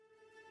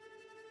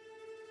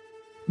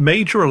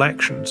Major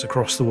elections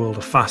across the world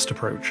are fast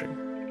approaching.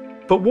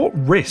 But what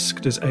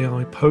risk does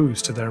AI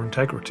pose to their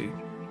integrity?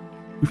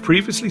 We've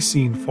previously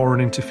seen foreign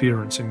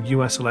interference in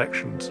US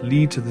elections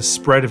lead to the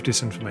spread of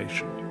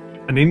disinformation,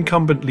 and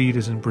incumbent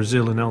leaders in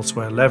Brazil and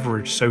elsewhere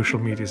leverage social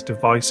media's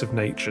divisive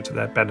nature to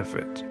their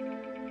benefit.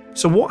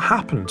 So what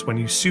happens when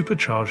you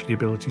supercharge the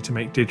ability to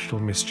make digital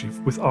mischief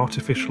with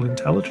artificial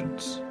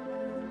intelligence?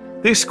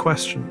 This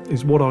question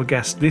is what our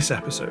guest this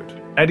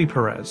episode, Eddie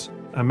Perez,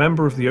 a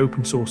member of the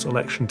Open Source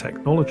Election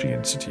Technology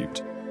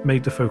Institute,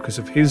 made the focus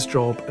of his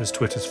job as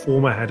Twitter's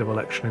former head of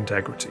election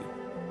integrity.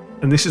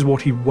 And this is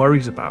what he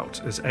worries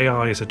about as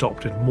AI is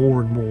adopted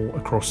more and more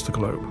across the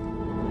globe.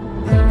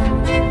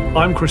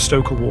 I'm Chris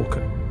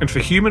Stokel-Walker, and for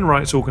human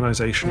rights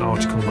organisation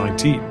Article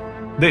 19,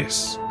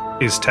 this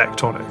is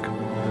Tectonic.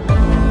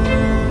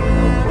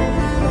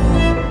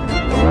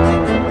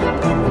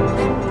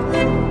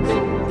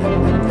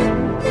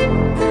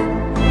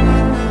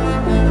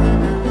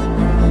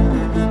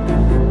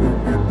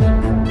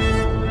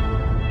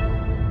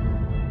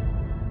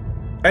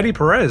 Eddie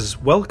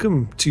Perez,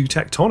 welcome to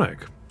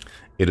Tectonic.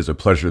 It is a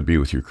pleasure to be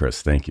with you,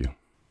 Chris. Thank you.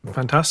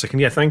 Fantastic. And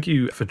yeah, thank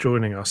you for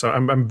joining us.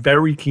 I'm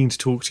very keen to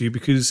talk to you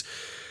because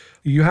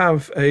you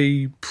have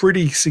a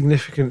pretty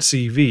significant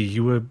CV.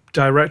 You were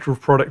Director of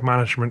Product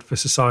Management for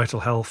Societal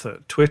Health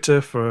at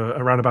Twitter for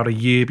around about a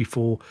year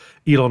before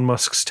Elon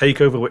Musk's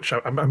takeover, which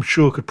I'm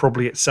sure could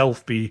probably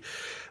itself be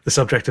the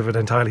subject of an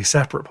entirely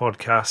separate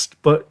podcast.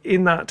 But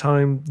in that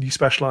time, you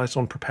specialised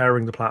on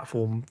preparing the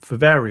platform for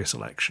various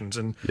elections,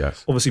 and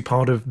yes, obviously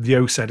part of the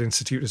OSED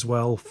Institute as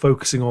well,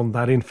 focusing on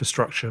that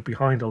infrastructure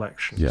behind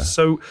elections. Yeah.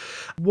 So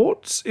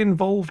what's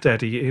involved,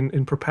 Eddie,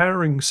 in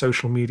preparing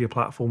social media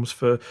platforms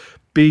for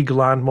big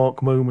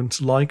landmark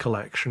moments like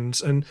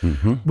elections, and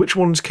which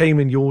ones came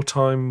in your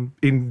time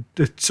in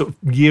the sort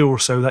of year or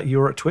so that you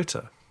were at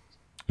Twitter?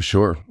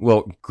 Sure.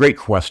 Well, great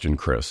question,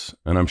 Chris.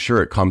 And I'm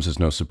sure it comes as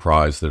no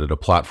surprise that at a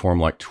platform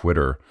like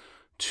Twitter,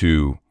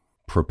 to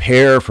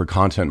prepare for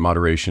content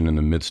moderation in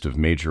the midst of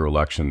major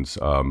elections,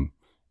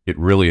 it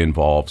really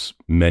involves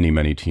many,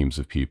 many teams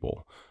of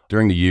people.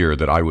 During the year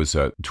that I was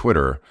at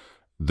Twitter,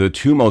 the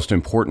two most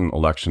important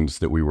elections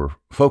that we were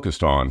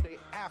focused on,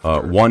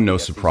 one, no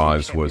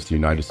surprise, was the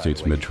United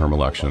States midterm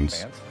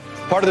elections.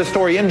 Part of the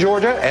story in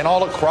Georgia and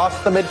all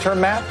across the midterm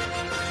map,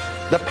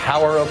 the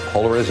power of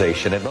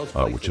polarization in most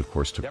places. Which of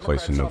course took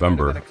place in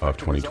November of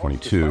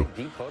 2022.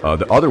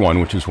 The other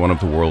one, which is one of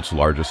the world's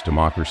largest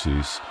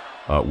democracies,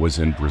 was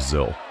in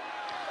Brazil.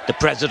 The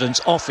president's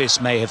office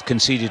may have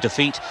conceded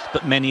defeat,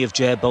 but many of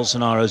Jair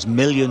Bolsonaro's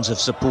millions of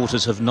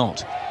supporters have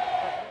not.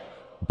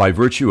 By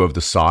virtue of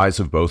the size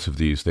of both of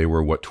these, they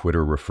were what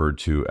Twitter referred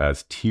to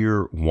as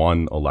Tier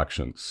 1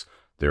 elections.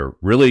 They're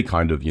really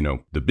kind of,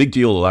 the big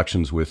deal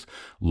elections with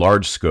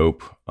large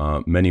scope,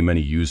 many,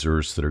 many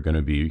users that are going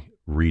to be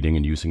reading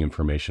and using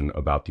information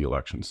about the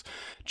elections.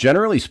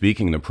 Generally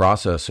speaking, the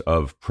process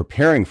of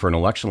preparing for an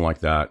election like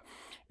that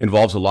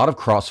involves a lot of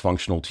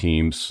cross-functional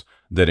teams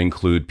that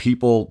include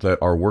people that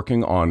are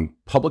working on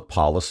public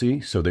policy.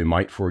 So they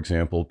might, for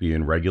example, be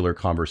in regular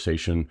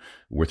conversation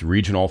with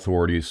regional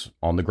authorities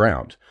on the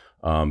ground.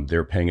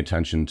 They're paying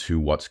attention to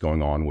what's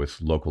going on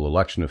with local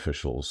election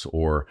officials,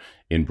 or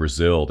in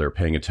Brazil, they're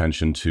paying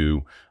attention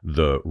to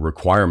the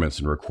requirements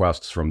and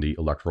requests from the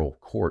electoral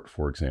court,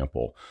 for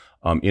example.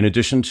 In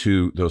addition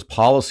to those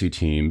policy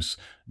teams,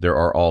 there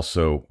are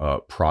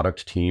also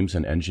product teams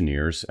and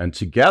engineers, and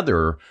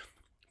together,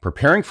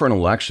 preparing for an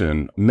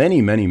election many,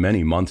 many,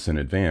 many months in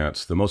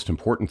advance, the most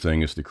important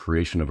thing is the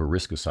creation of a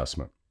risk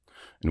assessment.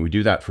 And we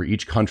do that for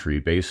each country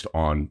based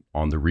on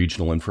the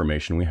regional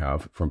information we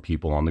have from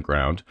people on the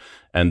ground.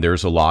 And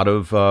there's a lot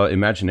of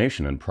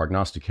imagination and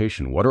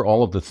prognostication. What are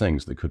all of the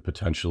things that could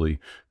potentially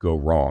go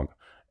wrong?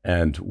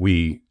 And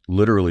we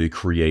literally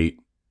create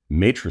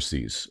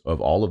matrices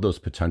of all of those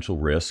potential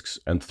risks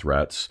and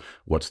threats.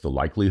 What's the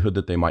likelihood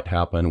that they might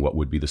happen? What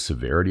would be the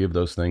severity of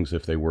those things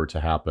if they were to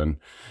happen?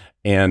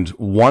 And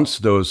once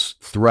those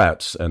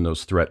threats and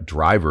those threat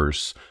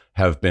drivers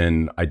have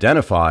been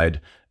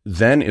identified,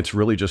 then it's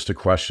really just a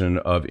question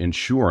of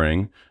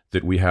ensuring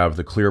that we have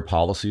the clear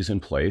policies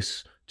in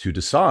place to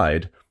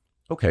decide,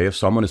 okay, if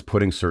someone is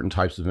putting certain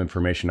types of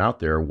information out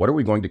there, what are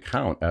we going to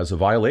count as a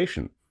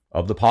violation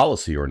of the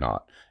policy or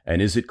not?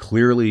 And is it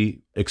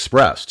clearly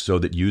expressed so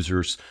that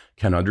users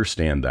can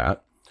understand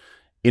that?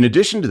 In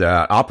addition to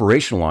that,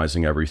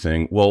 operationalizing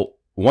everything, well,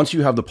 once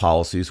you have the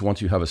policies,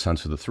 once you have a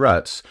sense of the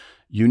threats,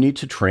 you need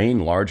to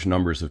train large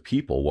numbers of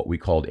people, what we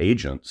called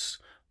agents,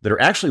 that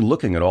are actually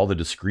looking at all the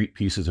discrete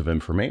pieces of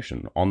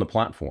information on the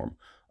platform.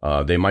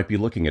 They might be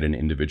looking at an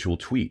individual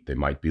tweet. They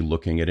might be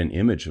looking at an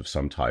image of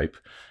some type.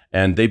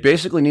 And they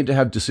basically need to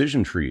have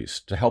decision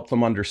trees to help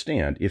them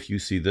understand, if you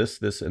see this,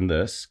 this, and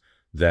this,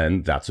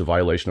 then that's a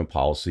violation of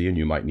policy and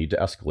you might need to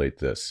escalate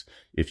this.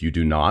 If you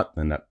do not,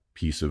 then that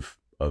piece of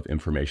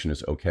information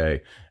is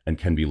okay and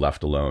can be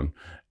left alone.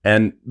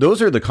 And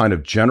those are the kind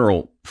of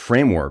general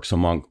frameworks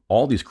among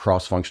all these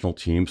cross-functional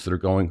teams that are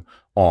going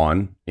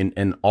on.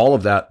 And all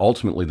of that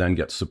ultimately then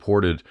gets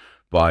supported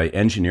by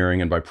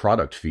engineering and by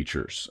product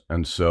features.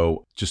 And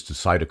so just to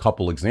cite a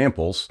couple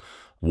examples,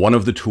 one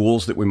of the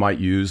tools that we might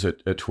use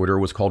at Twitter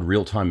was called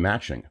real-time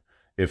matching.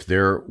 If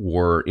there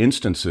were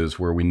instances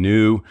where we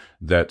knew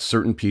that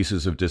certain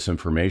pieces of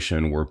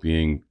disinformation were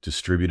being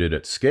distributed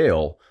at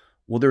scale,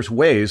 well, there's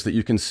ways that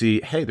you can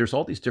see, hey, there's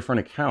all these different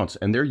accounts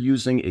and they're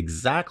using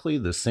exactly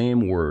the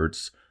same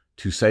words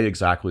to say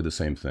exactly the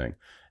same thing.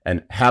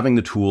 And having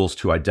the tools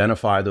to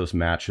identify those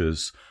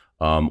matches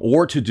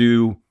or to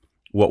do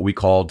what we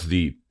called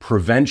the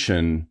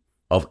prevention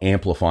of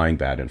amplifying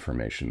bad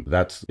information.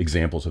 That's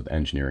examples of the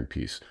engineering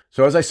piece.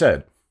 So as I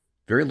said,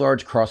 very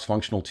large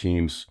cross-functional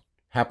teams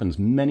happens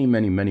many,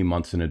 many, many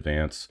months in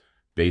advance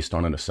based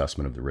on an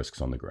assessment of the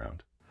risks on the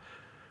ground.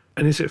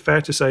 And is it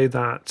fair to say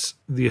that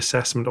the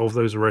assessment of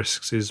those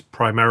risks is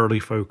primarily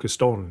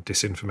focused on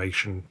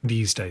disinformation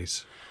these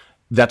days?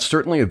 That's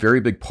certainly a very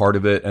big part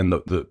of it. And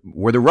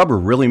where the rubber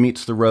really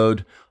meets the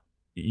road,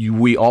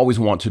 we always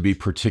want to be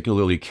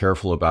particularly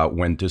careful about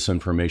when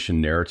disinformation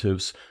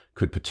narratives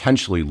could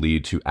potentially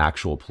lead to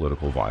actual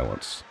political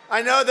violence.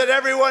 I know that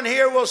everyone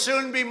here will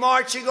soon be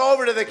marching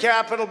over to the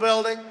Capitol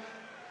building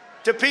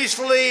to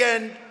peacefully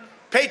and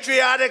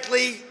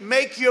patriotically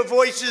make your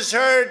voices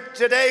heard.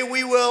 Today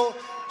we will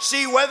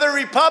see whether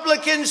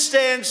Republicans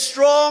stand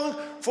strong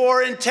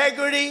for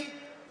integrity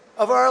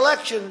of our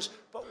elections.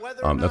 But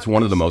whether that's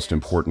one of the most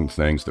important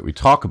things that we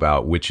talk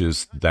about, which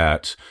is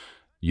that,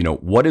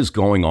 what is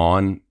going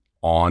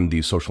on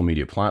these social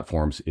media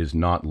platforms is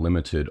not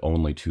limited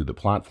only to the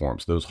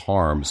platforms. Those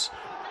harms,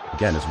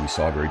 again, as we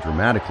saw very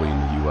dramatically in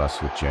the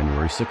U.S. with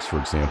January 6th, for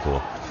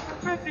example.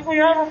 We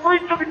have a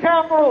breach of the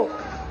Capitol!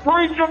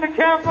 Breach of the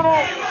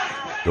Capitol!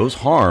 Those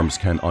harms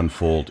can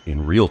unfold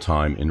in real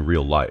time, in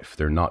real life.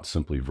 They're not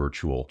simply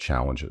virtual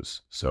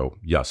challenges. So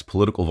yes,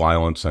 political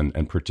violence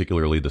and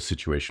particularly the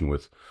situation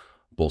with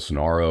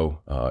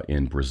Bolsonaro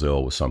in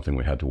Brazil was something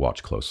we had to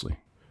watch closely.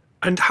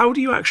 And how do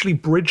you actually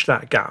bridge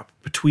that gap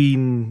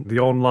between the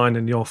online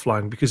and the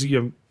offline? Because,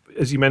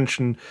 as you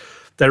mentioned,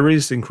 there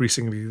is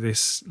increasingly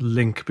this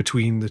link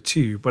between the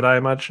two. But I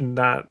imagine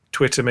that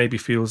Twitter maybe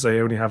feels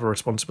they only have a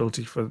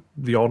responsibility for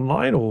the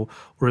online, or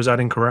is that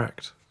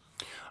incorrect?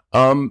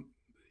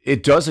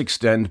 It does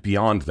extend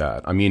beyond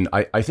that. I mean,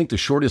 I think the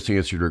shortest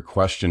answer to your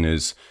question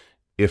is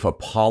if a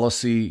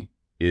policy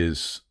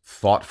is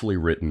thoughtfully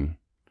written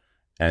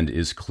and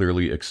is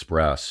clearly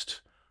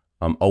expressed,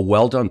 a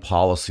well-done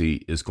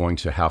policy is going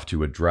to have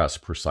to address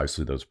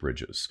precisely those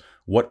bridges.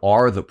 What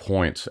are the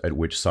points at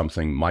which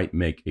something might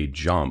make a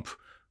jump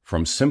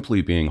from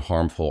simply being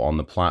harmful on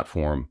the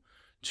platform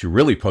to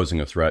really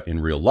posing a threat in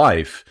real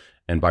life?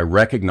 And by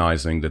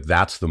recognizing that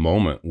that's the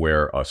moment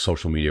where a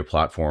social media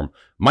platform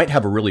might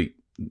have a really,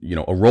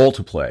 a role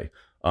to play.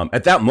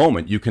 At that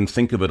moment, you can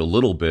think of it a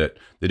little bit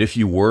that if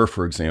you were,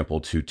 for example,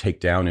 to take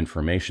down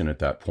information at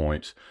that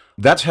point,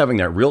 that's having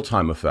that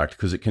real-time effect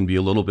because it can be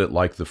a little bit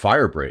like the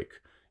fire break.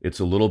 It's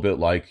a little bit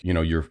like,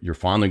 you're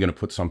finally going to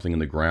put something in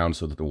the ground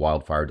so that the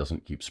wildfire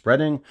doesn't keep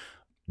spreading.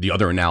 The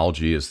other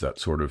analogy is that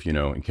sort of,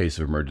 in case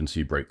of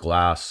emergency, break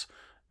glass.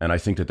 And I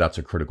think that that's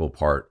a critical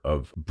part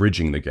of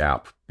bridging the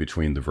gap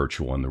between the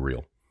virtual and the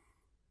real.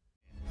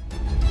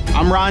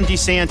 I'm Ron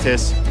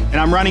DeSantis, and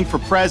I'm running for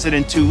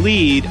president to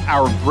lead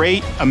our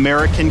great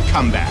American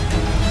comeback.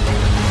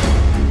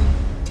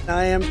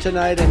 I am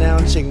tonight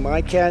announcing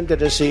my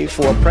candidacy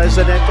for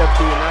President of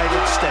the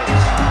United States.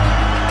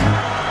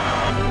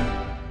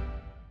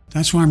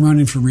 That's why I'm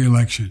running for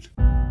re-election.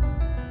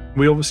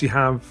 We obviously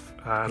have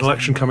an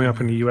election coming up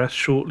in the US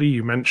shortly.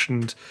 You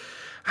mentioned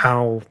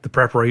how the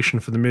preparation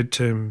for the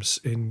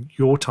midterms in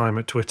your time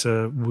at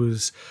Twitter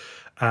was,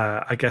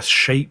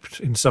 shaped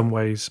in some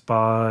ways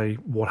by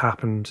what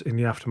happened in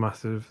the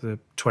aftermath of the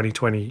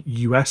 2020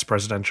 US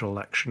presidential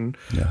election.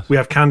 Yes. We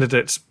have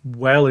candidates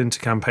well into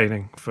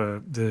campaigning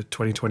for the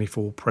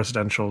 2024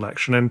 presidential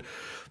election, and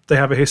they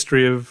have a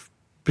history of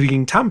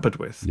being tampered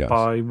with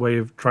by way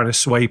of trying to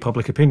sway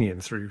public opinion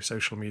through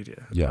social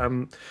media. Yeah.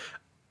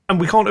 And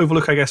we can't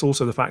overlook, I guess,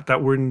 also the fact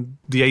that we're in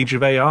the age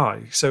of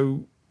AI.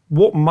 So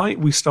what might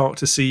we start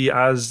to see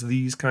as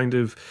these kind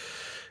of,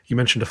 you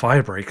mentioned a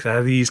fire break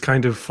there, these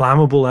kind of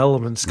flammable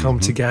elements come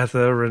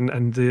together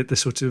and the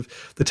sort of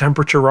the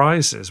temperature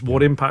rises?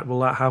 What impact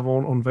will that have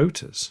on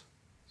voters?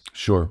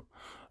 Sure.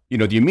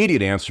 The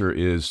immediate answer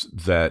is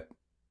that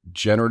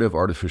generative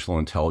artificial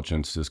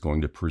intelligence is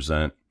going to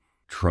present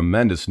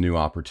tremendous new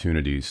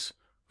opportunities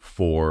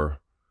for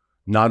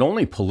not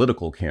only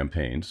political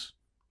campaigns,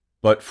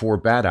 but for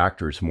bad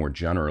actors more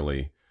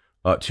generally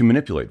to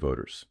manipulate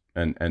voters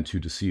and to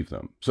deceive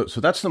them.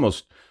 So that's the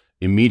most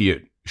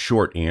immediate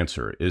short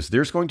answer is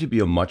there's going to be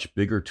a much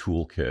bigger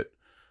toolkit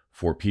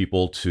for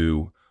people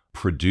to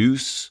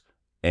produce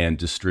and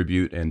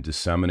distribute and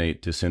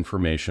disseminate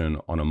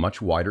disinformation on a much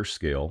wider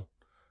scale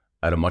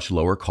at a much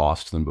lower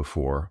cost than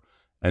before,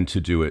 and to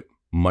do it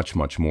much,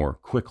 much more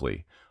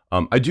quickly.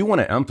 I do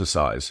want to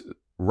emphasize,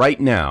 right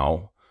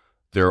now,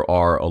 there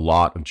are a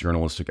lot of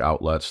journalistic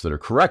outlets that are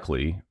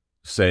correctly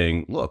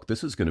saying, look,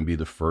 this is going to be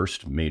the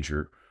first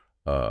major,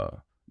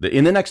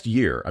 in the next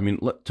year. I mean,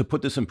 to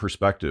put this in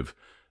perspective,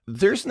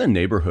 There's in the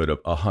neighborhood of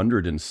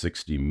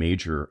 160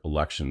 major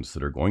elections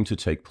that are going to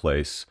take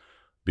place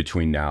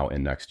between now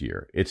and next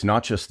year. It's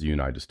not just the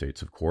United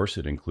States, of course.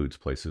 It includes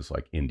places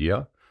like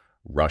India,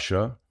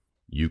 Russia,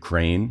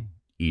 Ukraine,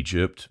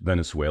 Egypt,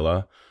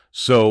 Venezuela.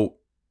 So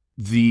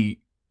the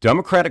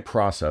democratic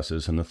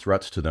processes and the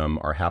threats to them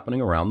are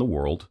happening around the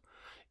world.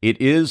 It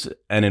is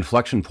an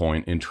inflection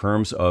point in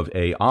terms of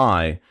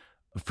AI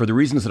for the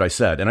reasons that I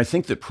said. And I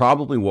think that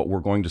probably what we're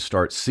going to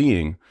start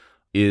seeing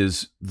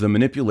is the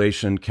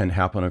manipulation can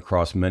happen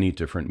across many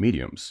different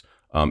mediums.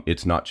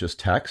 It's not just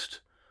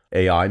text.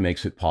 AI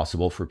makes it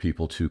possible for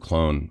people to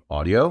clone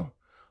audio.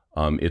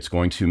 It's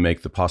going to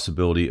make the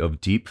possibility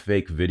of deep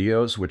fake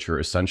videos, which are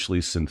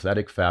essentially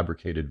synthetic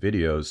fabricated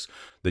videos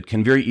that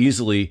can very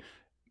easily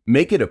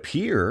make it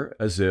appear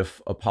as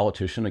if a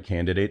politician, a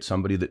candidate,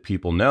 somebody that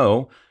people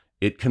know,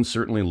 it can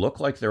certainly look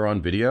like they're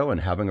on video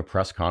and having a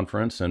press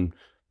conference and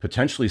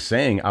potentially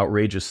saying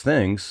outrageous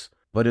things,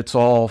 but it's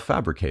all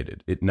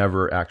fabricated. It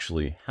never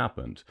actually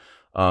happened.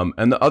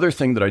 And the other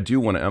thing that I do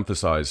want to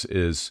emphasize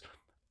is,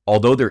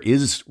 although there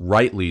is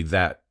rightly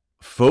that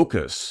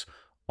focus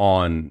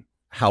on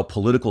how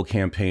political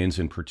campaigns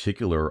in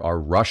particular are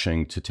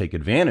rushing to take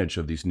advantage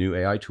of these new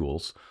AI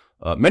tools,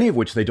 many of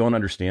which they don't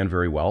understand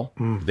very well.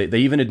 They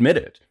even admit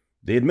it.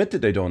 They admit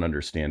that they don't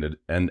understand it.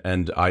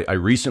 And I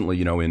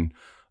recently, in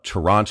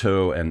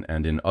Toronto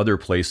and in other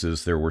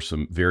places, there were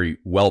some very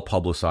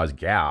well-publicized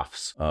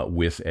gaffes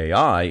with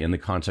AI in the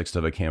context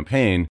of a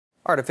campaign.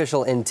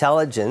 Artificial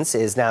intelligence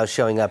is now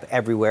showing up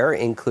everywhere,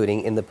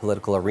 including in the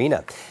political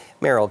arena.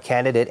 Mayoral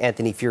candidate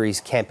Anthony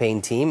Furey's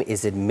campaign team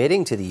is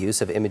admitting to the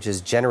use of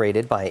images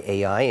generated by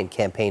AI in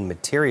campaign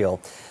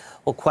material.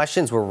 Well,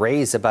 questions were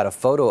raised about a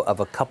photo of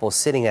a couple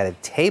sitting at a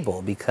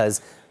table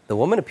because the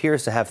woman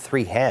appears to have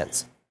 3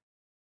 hands.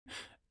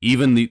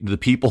 Even the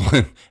people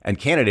and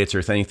candidates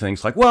are saying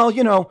things like, well,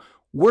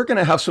 we're going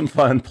to have some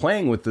fun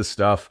playing with this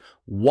stuff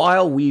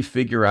while we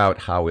figure out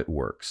how it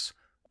works.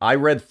 I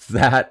read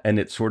that and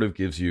it sort of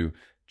gives you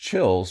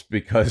chills,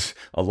 because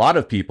a lot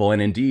of people,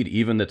 and indeed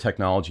even the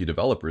technology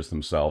developers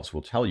themselves,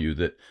 will tell you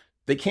that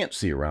they can't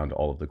see around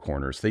all of the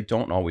corners. They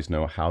don't always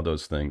know how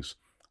those things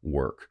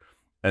work.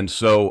 And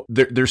so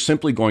there's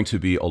simply going to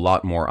be a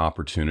lot more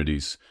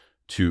opportunities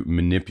to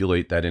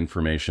manipulate that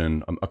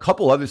information. A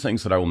couple other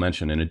things that I will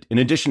mention, in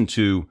addition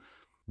to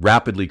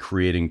rapidly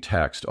creating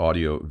text,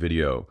 audio,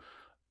 video,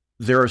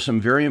 there are some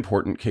very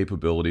important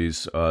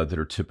capabilities that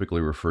are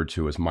typically referred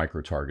to as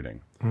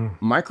micro-targeting.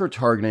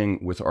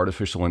 Micro-targeting with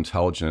artificial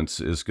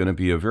intelligence is going to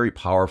be a very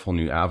powerful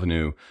new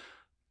avenue,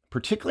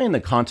 particularly in the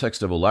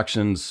context of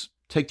elections.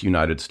 Take the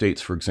United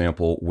States, for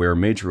example, where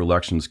major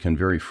elections can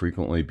very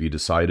frequently be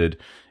decided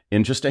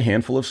in just a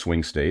handful of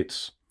swing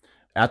states,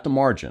 at the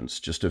margins,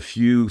 just a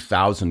few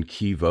thousand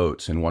key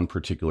votes in one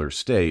particular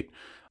state.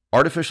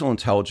 Artificial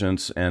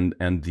intelligence and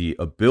the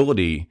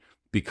ability,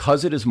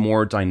 because it is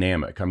more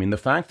dynamic. I mean, the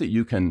fact that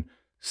you can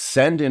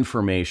send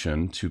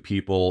information to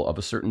people of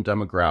a certain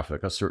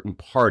demographic, a certain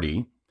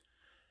party,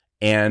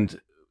 and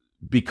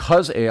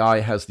because AI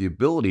has the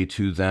ability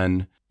to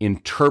then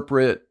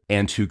interpret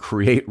and to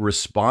create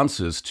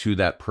responses to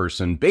that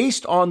person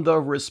based on the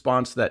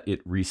response that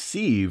it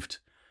received,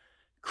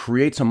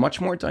 creates a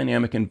much more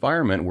dynamic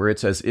environment where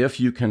it's as if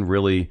you can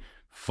really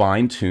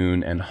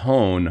fine-tune and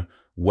hone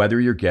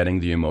whether you're getting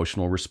the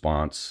emotional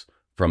response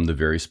from the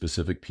very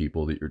specific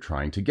people that you're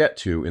trying to get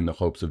to in the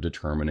hopes of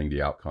determining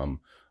the outcome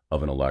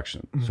of an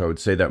election. So I would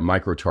say that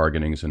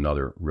micro-targeting is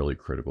another really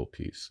critical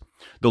piece.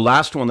 The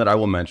last one that I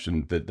will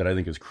mention that I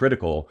think is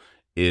critical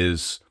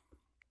is,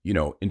 in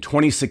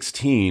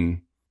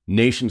 2016,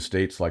 nation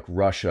states like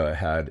Russia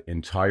had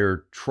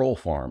entire troll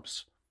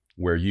farms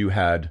where you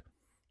had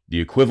the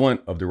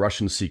equivalent of the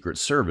Russian Secret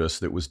Service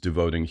that was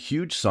devoting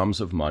huge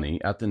sums of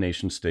money at the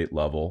nation state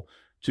level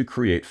to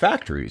create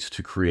factories,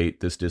 to create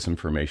this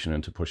disinformation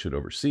and to push it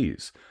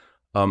overseas.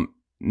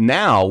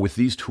 Now, with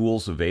these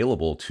tools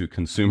available to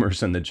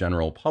consumers and the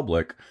general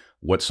public,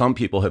 what some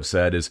people have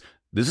said is,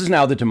 this is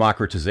now the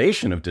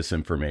democratization of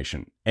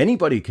disinformation.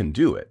 Anybody can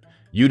do it.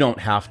 You don't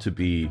have to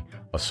be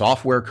a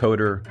software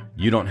coder.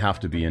 You don't have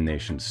to be a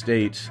nation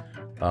state.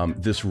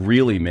 This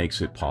really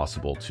makes it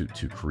possible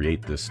to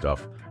create this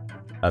stuff,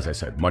 as I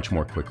said, much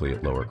more quickly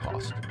at lower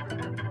cost.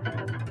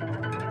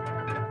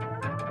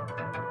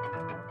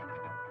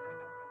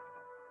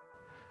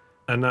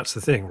 And that's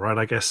the thing, right?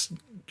 I guess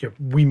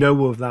we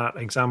know of that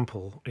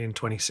example in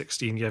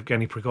 2016,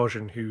 Yevgeny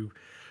Prigozhin, who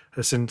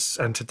has since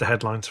entered the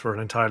headlines for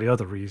an entirely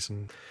other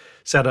reason,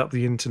 set up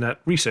the Internet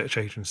Research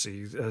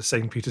Agency,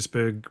 St.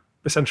 Petersburg,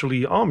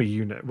 essentially army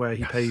unit, where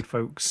he paid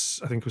folks,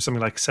 I think it was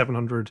something like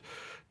 $700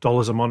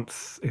 a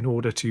month in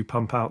order to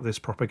pump out this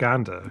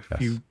propaganda. Yes.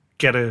 If you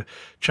get a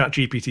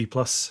ChatGPT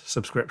Plus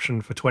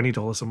subscription for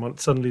 $20 a month,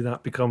 suddenly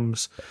that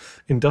becomes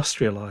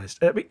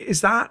industrialized. I mean,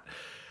 is that,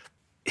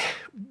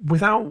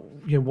 without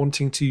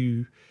wanting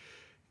to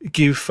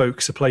give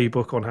folks a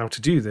playbook on how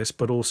to do this,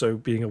 but also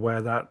being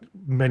aware that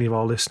many of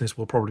our listeners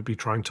will probably be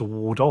trying to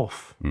ward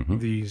off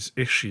these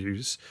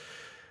issues,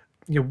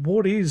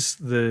 what is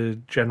the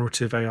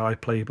generative AI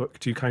playbook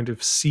to kind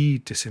of see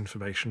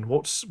disinformation?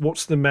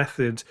 What's the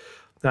method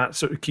that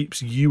sort of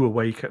keeps you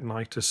awake at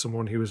night as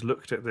someone who has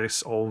looked at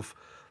this, of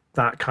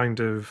that kind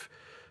of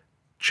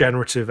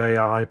generative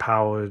AI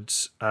powered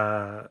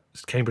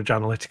Cambridge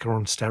Analytica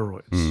on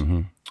steroids?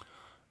 Mm-hmm.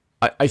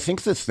 I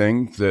think the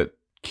thing that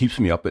keeps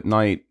me up at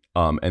night,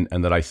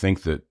 and that I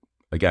think that,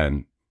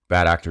 again,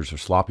 bad actors or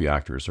sloppy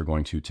actors are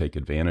going to take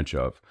advantage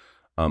of,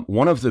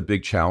 one of the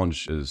big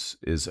challenges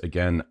is,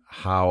 again,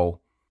 how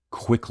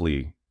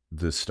quickly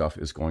this stuff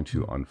is going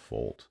to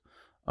unfold.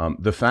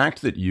 The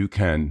fact that you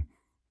can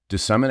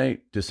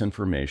disseminate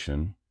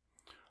disinformation,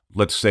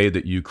 let's say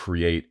that you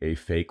create a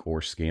fake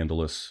or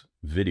scandalous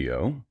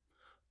video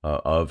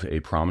of a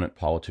prominent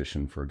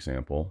politician, for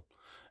example,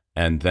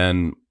 and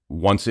then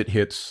once it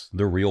hits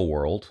the real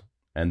world,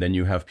 and then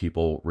you have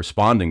people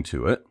responding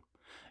to it,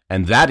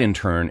 and that in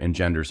turn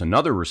engenders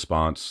another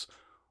response.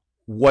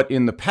 What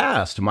in the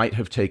past might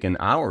have taken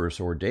hours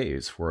or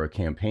days for a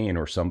campaign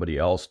or somebody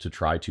else to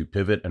try to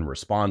pivot and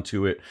respond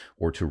to it,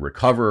 or to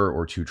recover,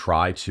 or to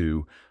try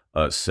to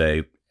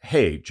say,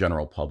 hey,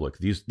 general public,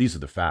 these are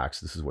the facts,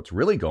 this is what's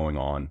really going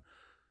on.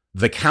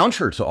 The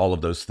counter to all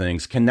of those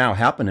things can now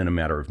happen in a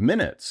matter of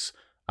minutes.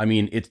 I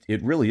mean,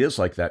 it really is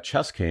like that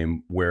chess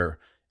game where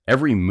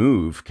every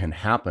move can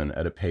happen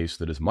at a pace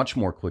that is much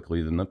more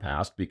quickly than the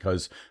past,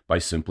 because by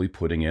simply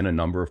putting in a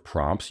number of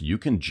prompts, you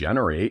can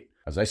generate,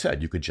 as I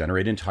said, you could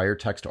generate entire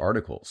text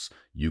articles.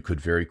 You could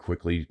very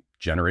quickly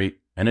generate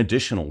an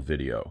additional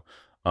video.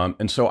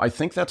 And so I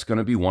think that's going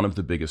to be one of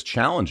the biggest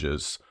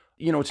challenges.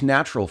 It's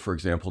natural, for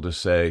example, to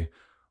say,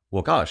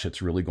 well, gosh,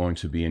 it's really going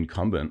to be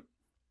incumbent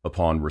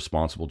upon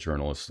responsible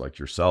journalists like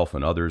yourself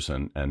and others,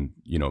 and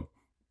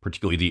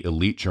particularly the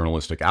elite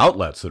journalistic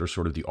outlets that are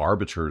sort of the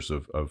arbiters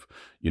of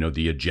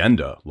the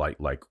agenda,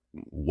 like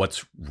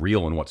what's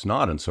real and what's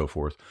not, and so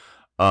forth.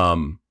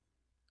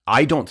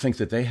 I don't think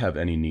that they have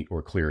any neat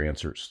or clear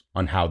answers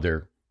on how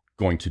they're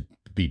going to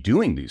be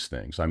doing these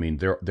things. I mean,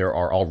 there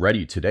are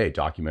already today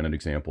documented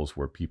examples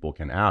where people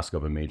can ask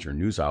of a major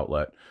news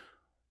outlet,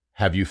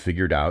 have you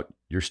figured out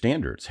your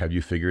standards? Have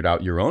you figured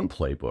out your own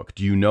playbook?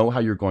 Do you know how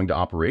you're going to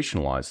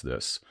operationalize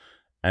this?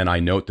 And I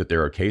note that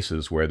there are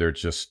cases where they're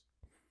just,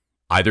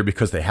 either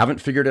because they haven't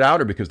figured it out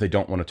or because they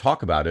don't want to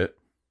talk about it,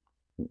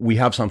 we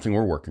have something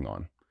we're working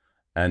on.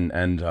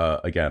 And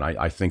again,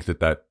 I think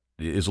that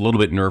is a little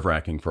bit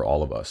nerve-wracking for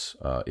all of us.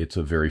 It's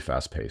a very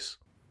fast pace.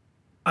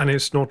 And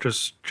it's not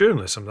just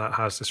journalism that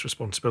has this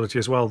responsibility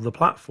as well. The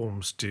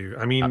platforms do.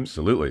 I mean,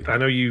 absolutely. I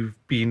know you've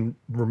been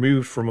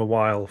removed from a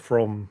while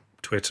from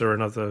Twitter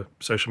and other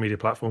social media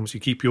platforms. You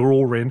keep your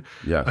oar in,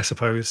 yeah, I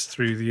suppose,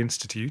 through the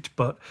Institute.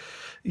 But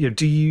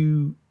do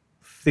you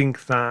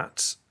think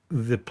that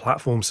the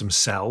platforms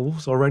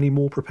themselves are any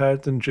more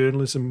prepared than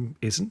journalism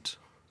isn't?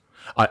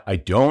 I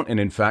don't. And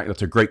in fact,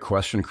 that's a great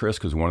question, Chris,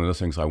 because one of the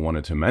things I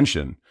wanted to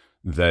mention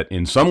that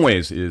in some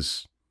ways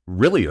is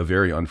really a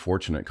very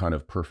unfortunate kind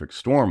of perfect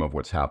storm of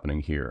what's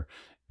happening here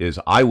is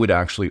I would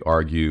actually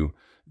argue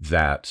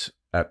that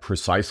at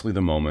precisely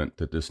the moment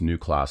that this new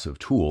class of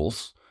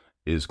tools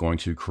is going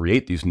to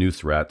create these new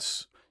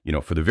threats,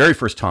 for the very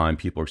first time,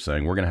 people are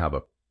saying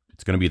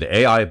it's going to be the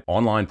AI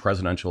online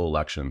presidential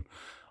election.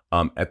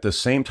 At the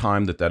same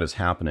time that is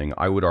happening,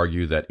 I would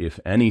argue that if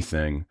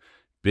anything,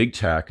 big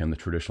tech and the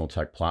traditional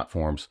tech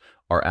platforms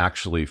are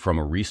actually, from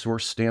a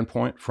resource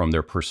standpoint, from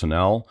their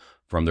personnel,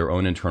 from their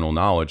own internal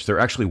knowledge, they're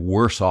actually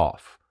worse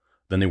off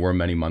than they were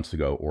many months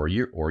ago or a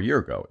year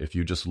ago. If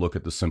you just look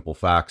at the simple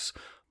facts,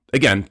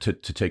 again, to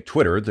take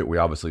Twitter that we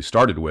obviously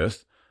started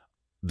with,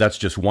 that's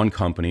just one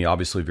company,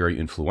 obviously very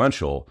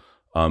influential.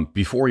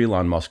 Before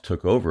Elon Musk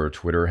took over,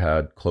 Twitter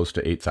had close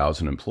to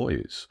 8,000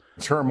 employees.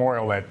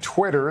 Turmoil at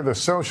Twitter, the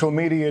social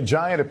media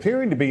giant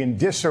appearing to be in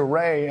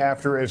disarray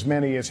after as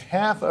many as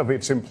half of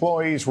its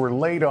employees were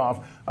laid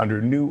off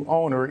under new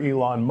owner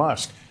Elon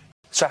Musk.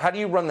 So how do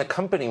you run the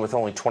company with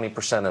only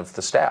 20% of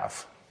the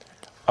staff?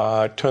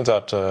 Turns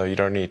out you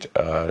don't need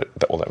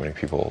that many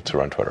people to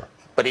run Twitter.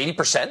 But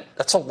 80%?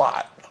 That's a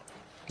lot.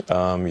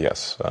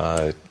 Yes.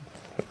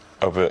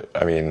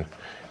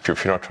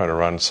 If you're not trying to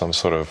run some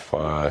sort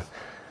of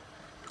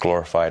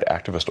glorified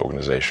activist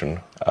organization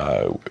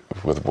and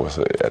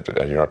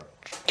you're not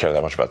care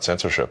that much about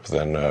censorship,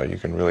 then you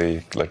can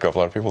really let go of a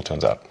lot of people,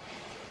 turns out.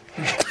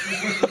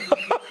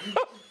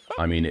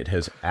 I mean, it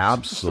has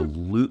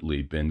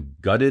absolutely been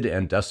gutted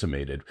and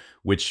decimated,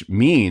 which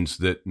means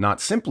that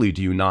not simply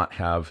do you not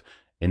have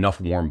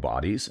enough warm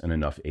bodies and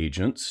enough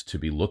agents to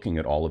be looking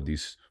at all of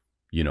these,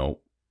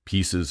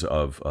 pieces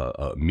of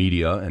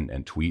media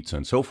and tweets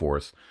and so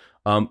forth,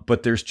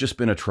 but there's just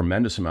been a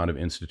tremendous amount of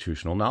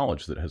institutional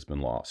knowledge that has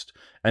been lost.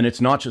 And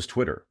it's not just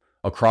Twitter.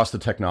 Across the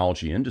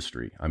technology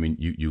industry, I mean,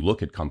 you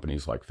look at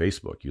companies like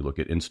Facebook, you look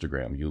at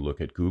Instagram, you look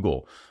at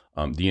Google,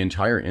 the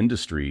entire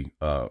industry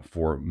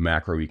for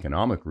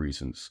macroeconomic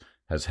reasons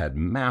has had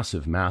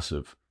massive,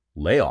 massive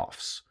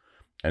layoffs.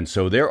 And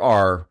so there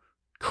are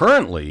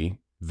currently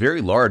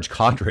very large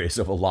cadres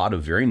of a lot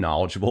of very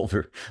knowledgeable,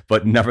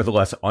 but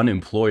nevertheless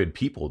unemployed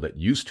people that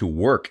used to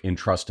work in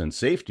trust and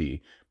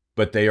safety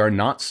but they are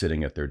not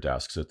sitting at their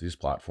desks at these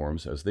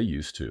platforms as they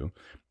used to.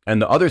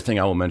 And the other thing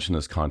I will mention in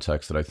this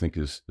context that I think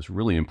is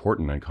really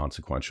important and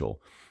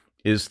consequential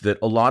is that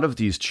a lot of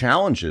these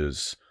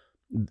challenges,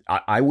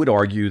 I would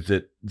argue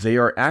that they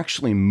are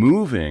actually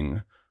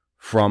moving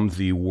from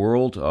the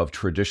world of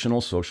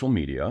traditional social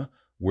media,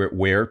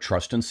 where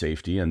trust and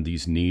safety and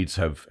these needs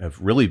have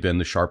really been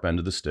the sharp end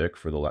of the stick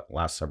for the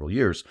last several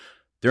years.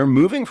 They're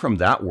moving from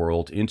that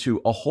world into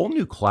a whole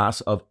new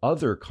class of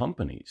other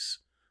companies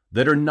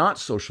that are not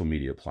social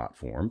media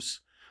platforms,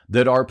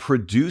 that are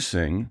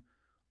producing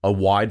a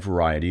wide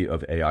variety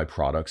of AI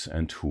products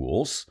and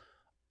tools.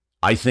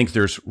 I think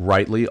there's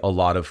rightly a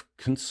lot of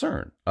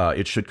concern.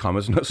 It should come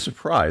as no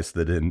surprise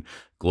that in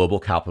global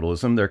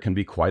capitalism, there can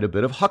be quite a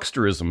bit of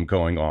hucksterism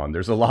going on.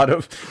 There's a lot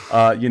of,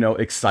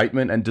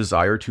 excitement and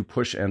desire to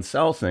push and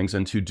sell things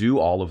and to do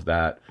all of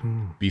that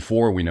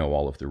before we know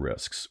all of the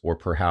risks, or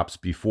perhaps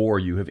before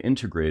you have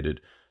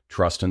integrated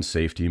trust and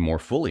safety more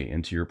fully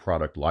into your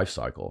product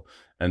lifecycle.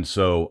 And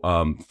so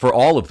for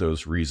all of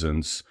those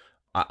reasons,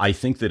 I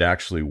think that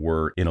actually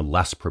we're in a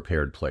less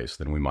prepared place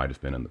than we might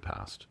have been in the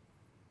past.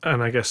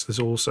 And I guess there's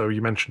also,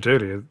 you mentioned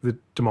earlier, the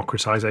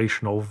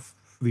democratization of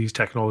these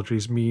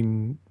technologies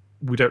mean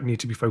we don't need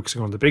to be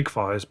focusing on the big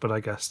fires, but I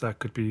guess there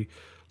could be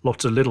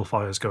lots of little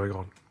fires going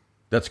on.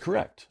 That's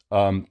correct.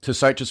 To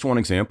cite just one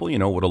example,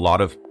 what a lot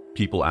of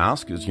people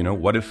ask is,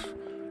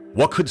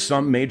 what could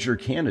some major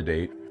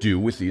candidate do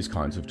with these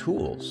kinds of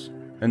tools?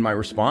 And my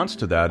response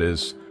to that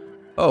is,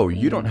 oh,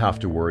 you don't have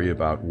to worry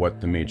about what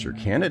the major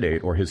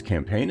candidate or his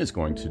campaign is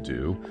going to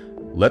do.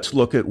 Let's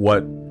look at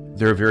what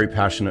their very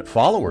passionate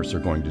followers are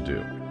going to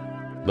do.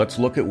 Let's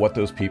look at what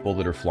those people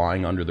that are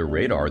flying under the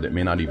radar that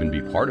may not even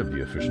be part of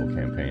the official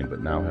campaign,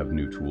 but now have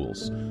new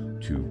tools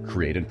to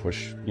create and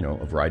push,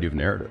 a variety of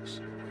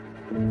narratives.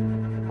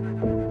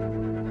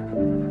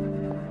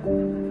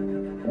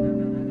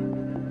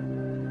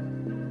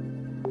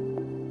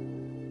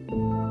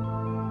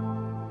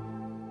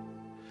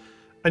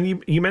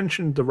 And you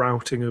mentioned the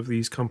routing of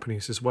these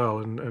companies as well,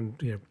 and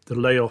the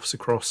layoffs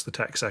across the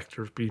tech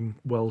sector have been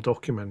well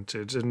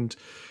documented. And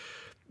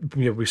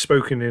we've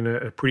spoken in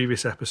a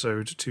previous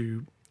episode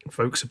to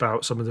folks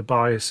about some of the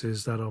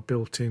biases that are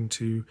built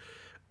into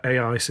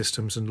AI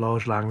systems and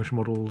large language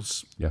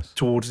models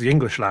towards the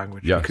English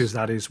language, because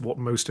that is what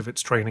most of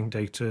its training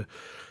data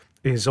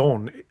is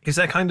on. Is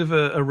there kind of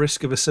a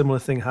risk of a similar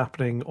thing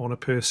happening on a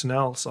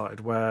personnel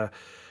side, where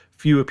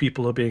fewer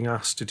people are being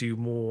asked to do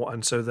more,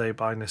 and so they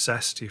by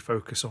necessity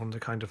focus on the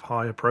kind of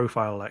higher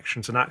profile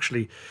elections? And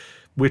actually,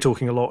 we're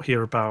talking a lot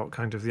here about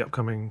kind of the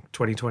upcoming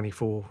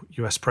 2024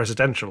 US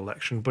presidential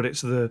election, but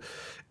it's the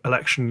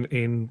election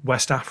in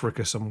West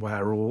Africa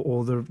somewhere,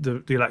 or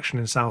the election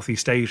in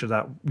Southeast Asia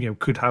that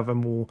could have a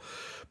more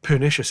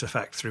pernicious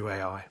effect through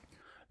AI.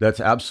 That's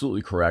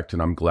absolutely correct,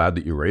 and I'm glad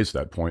that you raised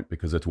that point,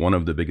 because it's one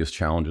of the biggest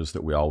challenges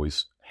that we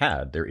always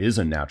had. There is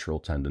a natural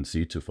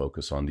tendency to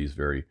focus on these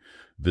very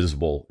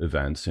visible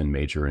events in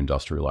major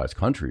industrialized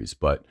countries,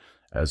 but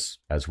as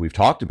we've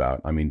talked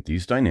about,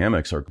 these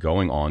dynamics are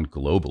going on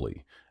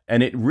globally,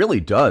 and it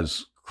really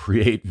does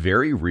create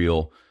very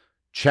real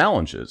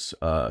challenges.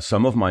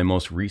 Some of my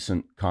most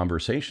recent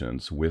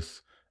conversations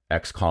with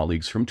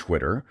ex-colleagues from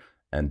Twitter,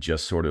 and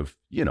just sort of,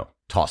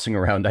 tossing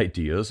around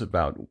ideas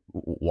about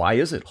why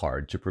is it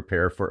hard to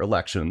prepare for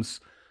elections?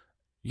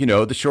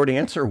 The short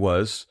answer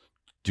was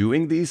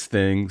doing these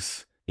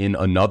things in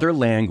another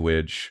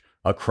language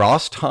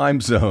across time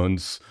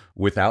zones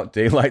without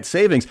daylight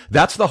savings.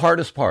 That's the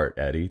hardest part,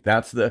 Eddie.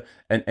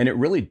 And it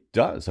really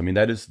does.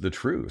 That is the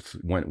truth.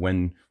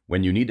 When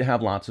you need to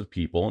have lots of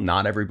people,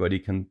 not everybody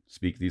can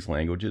speak these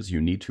languages. You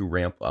need to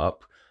ramp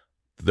up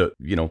the,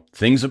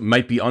 things that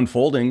might be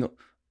unfolding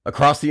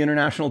across the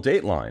international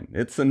date line.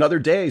 It's another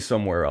day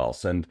somewhere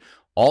else. And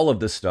all of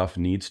this stuff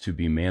needs to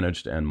be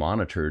managed and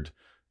monitored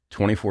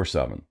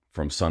 24/7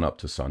 from sunup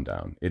to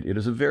sundown. It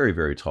is a very,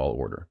 very tall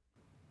order.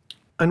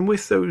 And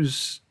with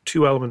those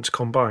two elements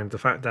combined, the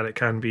fact that it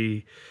can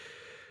be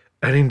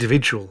an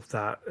individual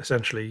that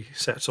essentially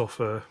sets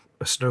off a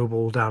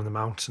snowball down the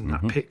mountain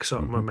that picks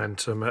up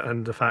momentum,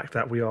 and the fact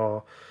that we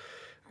are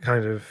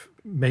kind of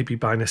maybe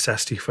by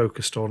necessity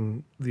focused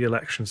on the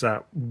elections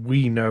that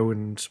we know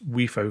and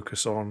we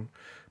focus on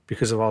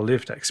because of our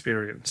lived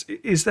experience.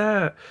 Is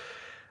there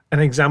an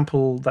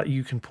example that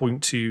you can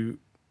point to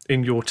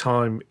in your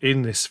time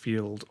in this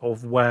field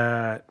of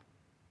where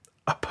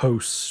a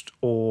post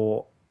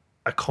or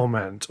a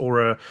comment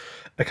or a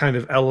kind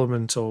of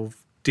element of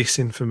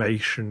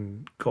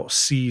disinformation got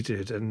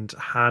seeded and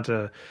had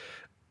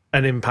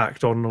an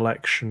impact on an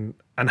election,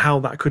 and how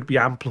that could be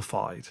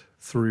amplified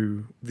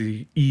through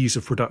the ease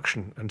of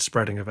production and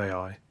spreading of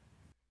AI?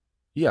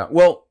 Yeah,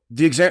 well,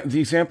 the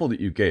example that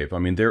you gave,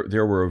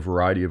 there were a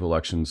variety of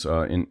elections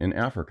in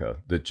Africa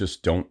that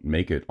just don't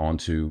make it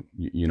onto,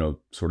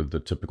 sort of the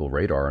typical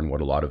radar and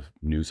what a lot of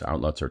news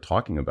outlets are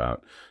talking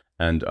about.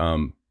 And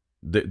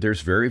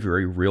there's very,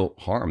 very real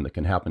harm that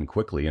can happen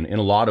quickly. And in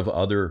a lot of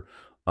other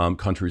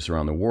countries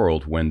around the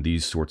world, when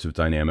these sorts of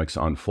dynamics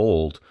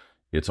unfold,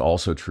 it's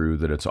also true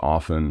that it's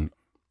often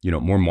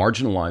more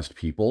marginalized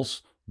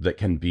peoples that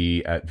can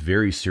be at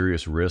very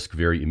serious risk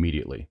very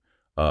immediately.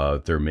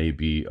 There may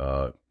be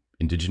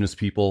indigenous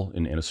people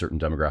in a certain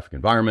demographic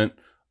environment.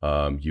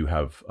 You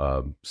have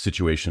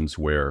situations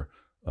where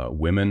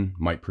women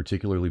might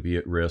particularly be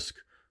at risk.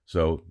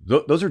 So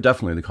those are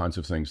definitely the kinds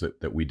of things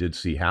that we did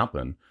see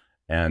happen.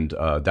 And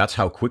that's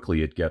how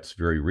quickly it gets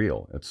very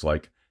real. It's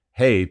like,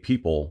 hey,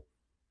 people,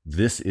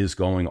 this is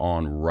going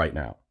on right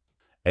now.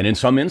 And in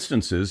some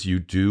instances, you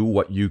do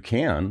what you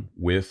can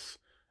with,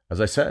 as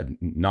I said,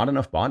 not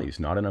enough bodies,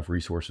 not enough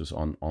resources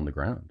on the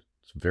ground.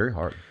 It's very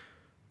hard.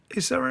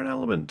 Is there an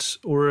element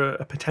or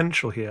a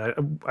potential here?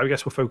 I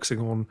guess we're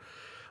focusing on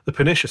the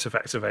pernicious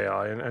effects of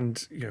AI,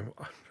 and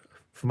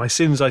for my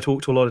sins, I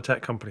talk to a lot of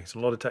tech companies,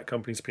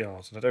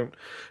 PRs, and I don't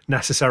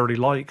necessarily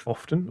like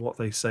often what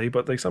they say,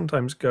 but they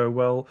sometimes go,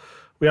 well,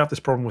 we have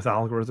this problem with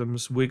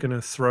algorithms, we're going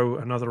to throw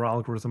another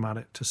algorithm at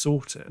it to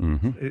sort it.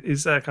 Mm-hmm.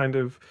 Is there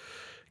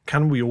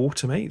can we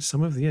automate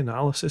some of the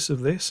analysis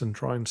of this and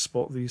try and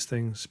spot these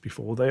things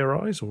before they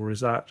arise, or is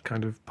that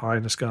kind of pie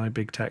in the sky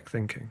big tech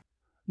thinking?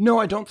 No,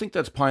 I don't think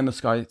that's pie in the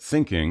sky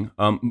thinking.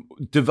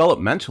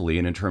 Developmentally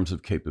and in terms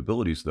of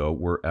capabilities, though,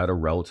 we're at a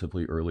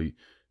relatively early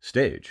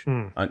stage.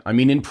 I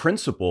mean, in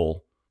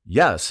principle,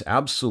 yes,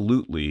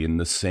 absolutely. In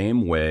the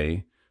same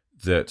way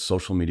that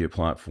social media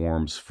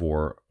platforms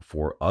for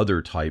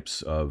other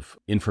types of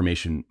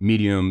information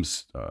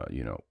mediums,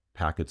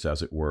 packets,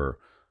 as it were,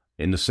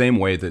 in the same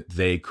way that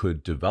they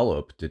could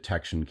develop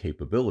detection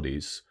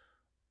capabilities,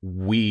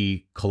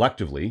 we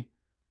collectively,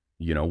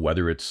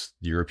 whether it's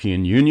the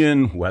European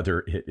Union,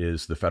 whether it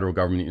is the federal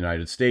government of the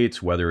United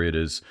States, whether it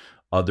is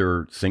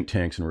other think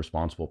tanks and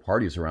responsible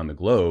parties around the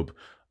globe,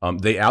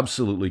 they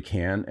absolutely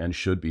can and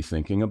should be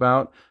thinking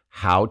about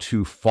how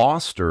to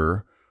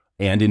foster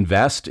and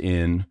invest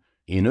in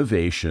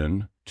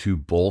innovation to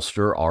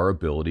bolster our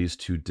abilities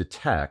to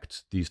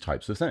detect these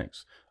types of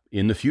things.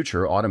 In the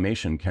future,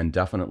 automation can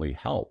definitely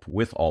help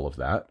with all of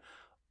that.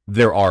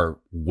 There are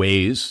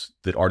ways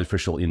that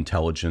artificial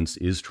intelligence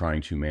is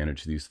trying to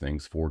manage these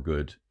things for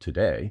good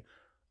today.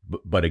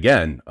 But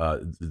again,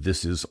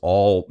 this is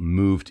all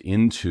moved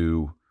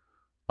into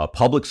a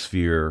public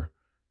sphere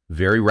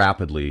very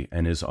rapidly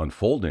and is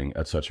unfolding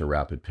at such a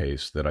rapid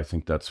pace that I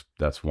think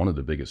that's one of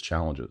the biggest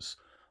challenges.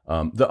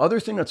 The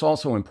other thing that's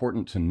also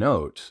important to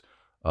note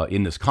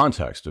in this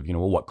context of,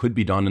 what could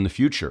be done in the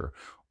future,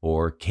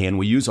 or can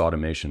we use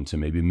automation to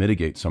maybe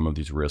mitigate some of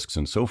these risks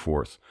and so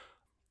forth?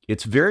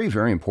 It's very,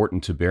 very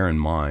important to bear in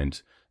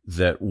mind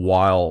that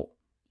while,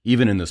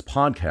 even in this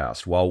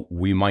podcast, while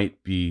we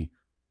might be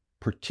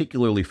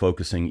particularly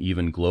focusing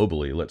even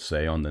globally, let's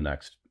say on the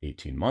next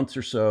 18 months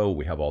or so,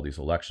 we have all these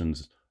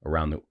elections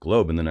around the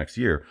globe in the next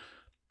year,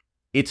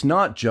 it's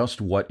not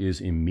just what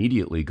is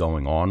immediately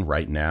going on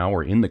right now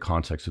or in the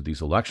context of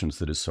these elections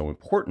that is so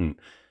important.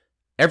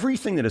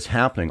 Everything that is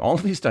happening, all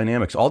of these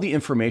dynamics, all the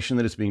information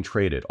that is being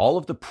traded, all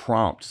of the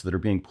prompts that are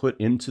being put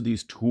into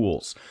these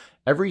tools,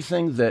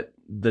 everything that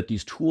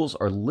these tools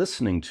are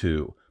listening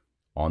to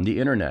on the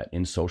internet,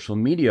 in social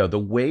media, the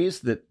ways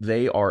that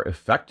they are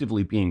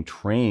effectively being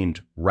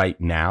trained right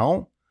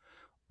now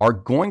are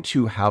going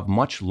to have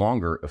much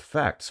longer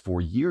effects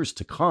for years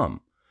to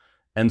come.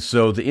 And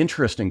so the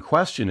interesting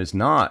question is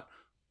not,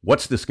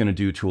 what's this going to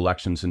do to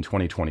elections in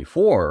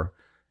 2024,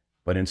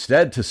 but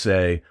instead to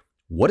say,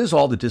 what is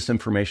all the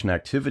disinformation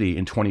activity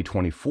in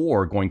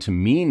 2024 going to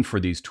mean for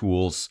these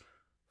tools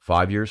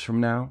 5 years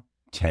from now,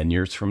 10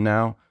 years from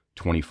now,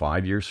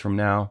 25 years from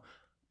now?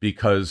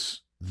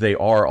 Because they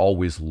are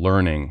always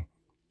learning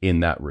in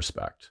that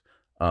respect.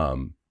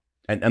 And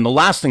the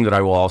last thing that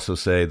I will also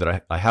say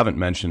that I haven't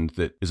mentioned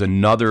that is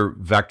another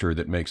vector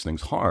that makes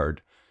things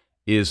hard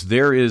is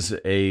there is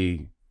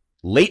a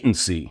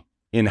latency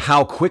in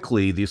how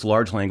quickly these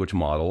large language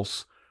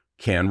models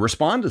can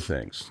respond to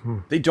things.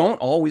 They don't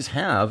always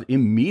have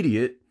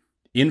immediate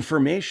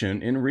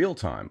information in real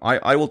time.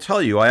 I will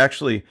tell you, I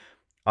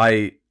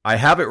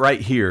have it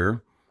right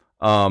here.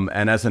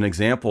 And as an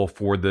example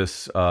for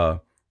this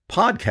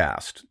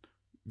podcast,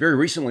 very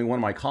recently, one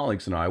of my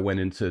colleagues and I went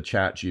into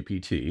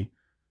ChatGPT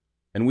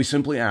and we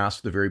simply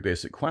asked the very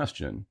basic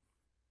question,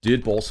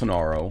 did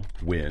Bolsonaro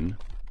win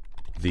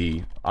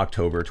the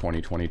October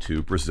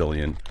 2022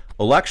 Brazilian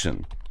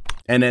election?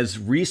 And as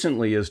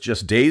recently as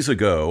just days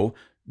ago,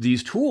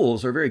 these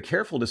tools are very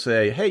careful to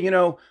say, hey,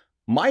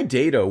 my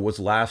data was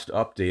last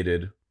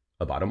updated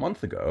about a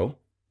month ago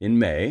in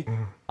May.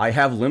 I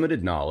have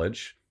limited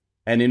knowledge.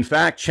 And in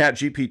fact,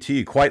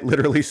 ChatGPT quite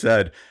literally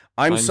said,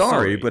 I'm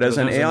sorry, but as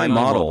an AI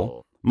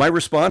model, my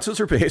responses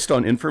are based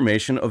on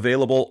information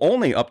available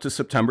only up to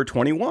September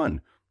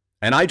 21.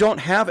 And I don't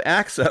have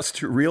access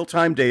to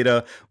real-time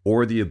data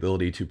or the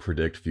ability to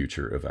predict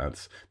future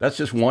events. That's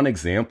just one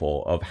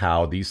example of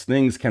how these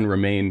things can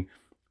remain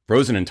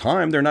frozen in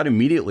time. They're not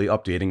immediately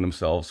updating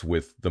themselves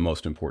with the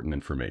most important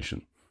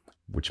information,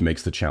 which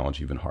makes the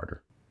challenge even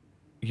harder.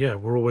 Yeah,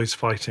 we're always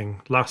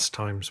fighting last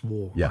time's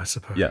war, I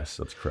suppose. Yes,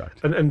 that's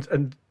correct.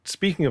 And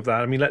speaking of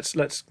that, I mean,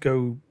 let's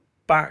go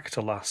back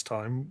to last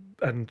time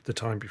and the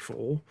time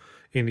before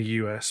in the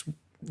US.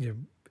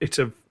 it's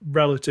a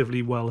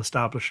relatively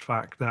well-established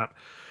fact that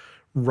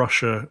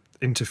Russia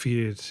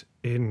interfered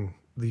in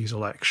these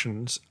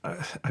elections.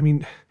 I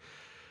mean,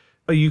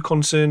 are you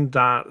concerned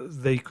that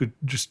they could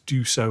just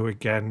do so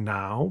again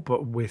now,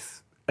 but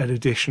with an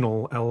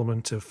additional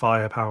element of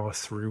firepower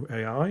through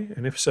AI?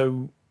 And if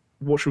so,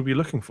 what should we be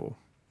looking for?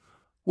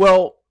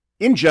 Well,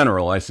 in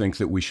general, I think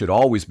that we should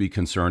always be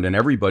concerned, and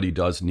everybody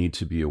does need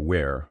to be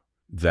aware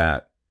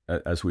that,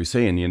 as we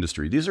say in the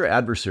industry, these are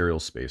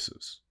adversarial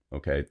spaces.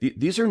 Okay,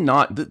 these are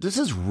not. This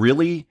is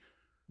really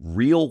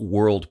real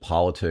world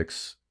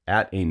politics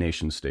at a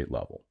nation state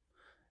level.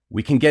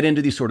 We can get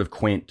into these sort of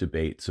quaint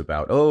debates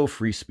about,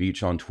 free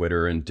speech on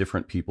Twitter and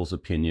different people's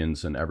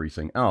opinions and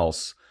everything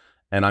else.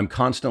 And I'm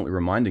constantly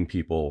reminding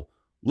people,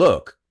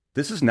 look,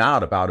 this is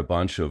not about a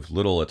bunch of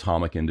little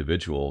atomic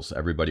individuals,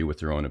 everybody with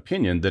their own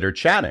opinion, that are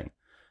chatting.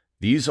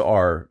 These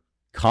are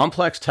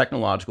complex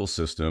technological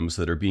systems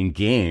that are being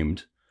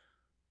gamed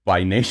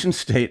by nation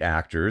state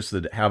actors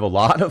that have a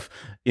lot of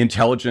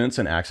intelligence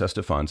and access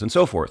to funds and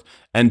so forth.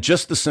 And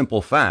just the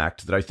simple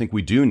fact that I think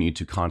we do need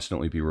to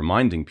constantly be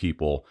reminding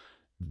people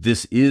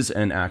this is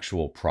an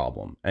actual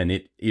problem, and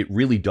it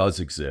really does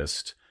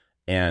exist,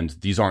 and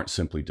these aren't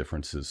simply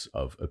differences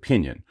of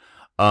opinion.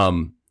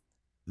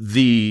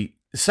 The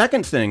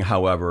second thing,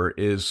 however,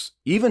 is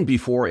even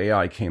before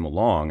AI came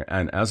along,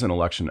 and as an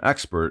election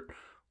expert,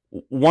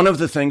 one of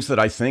the things that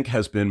I think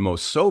has been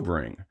most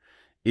sobering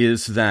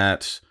is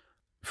that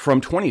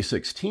from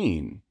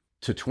 2016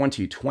 to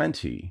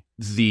 2020,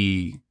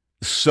 the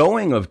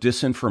sowing of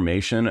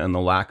disinformation and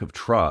the lack of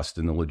trust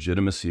in the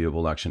legitimacy of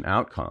election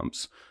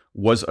outcomes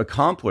was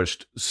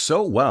accomplished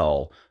so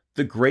well.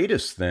 The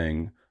greatest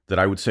thing that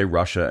I would say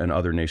Russia and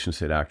other nation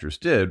state actors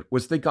did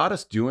was they got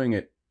us doing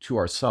it to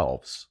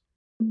ourselves.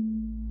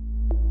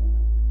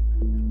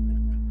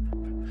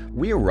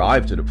 We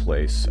arrived at a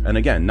place, and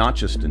again, not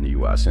just in the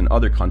US, in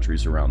other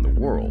countries around the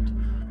world,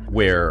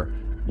 where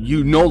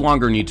you no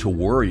longer need to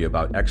worry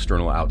about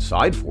external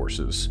outside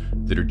forces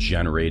that are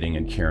generating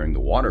and carrying the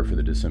water for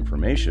the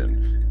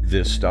disinformation.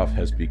 This stuff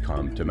has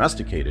become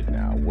domesticated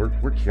now.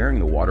 We're carrying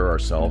the water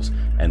ourselves,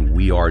 and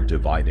we are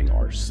dividing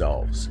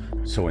ourselves.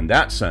 So in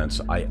that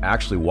sense, I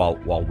actually,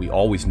 while we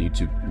always need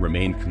to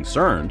remain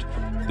concerned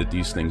that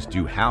these things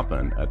do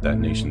happen at that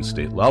nation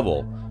state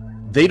level,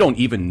 they don't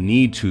even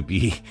need to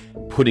be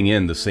putting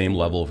in the same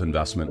level of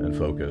investment and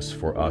focus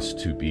for us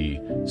to be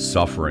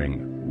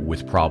suffering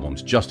with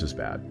problems just as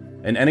bad.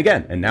 And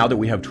again, now that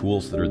we have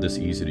tools that are this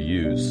easy to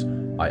use,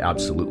 I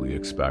absolutely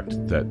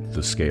expect that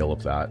the scale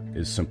of that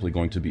is simply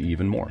going to be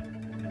even more.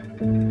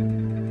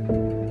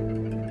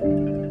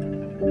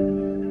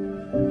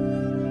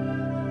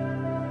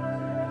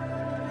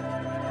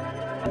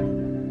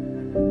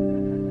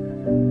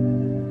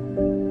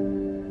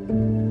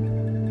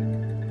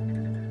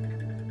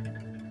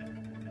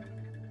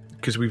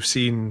 Because we've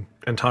seen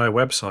entire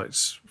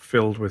websites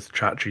filled with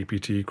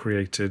ChatGPT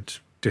created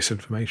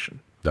disinformation.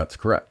 That's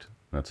correct.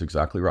 That's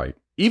exactly right.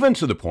 Even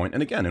to the point,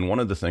 and again, and one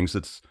of the things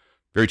that's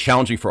very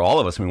challenging for all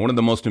of us, I mean, one of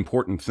the most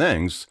important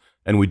things,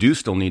 and we do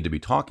still need to be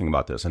talking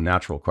about this, and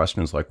natural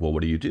questions like, well,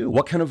 what do you do?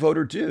 What can a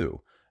voter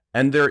do?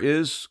 And there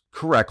is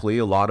correctly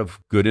a lot of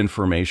good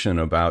information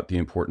about the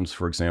importance,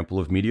 for example,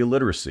 of media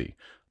literacy.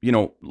 You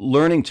know,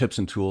 learning tips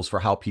and tools for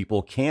how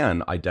people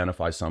can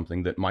identify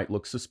something that might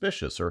look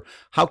suspicious, or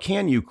how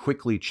can you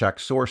quickly check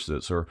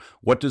sources, or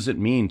what does it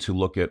mean to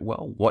look at,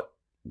 well,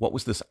 what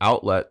was this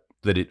outlet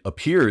that it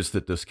appears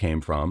that this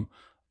came from?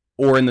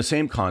 Or in the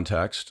same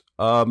context,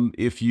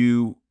 if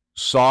you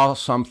saw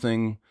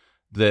something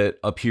that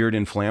appeared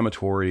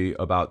inflammatory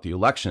about the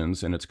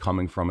elections and it's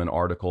coming from an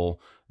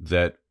article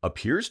that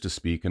appears to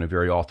speak in a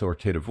very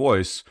authoritative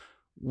voice,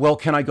 well,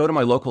 can I go to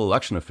my local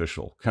election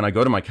official? Can I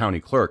go to my county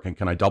clerk, and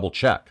can I double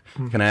check?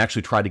 Can I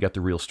actually try to get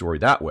the real story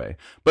that way?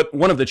 But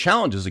one of the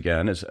challenges,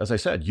 again, is, as I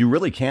said, you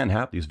really can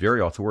have these very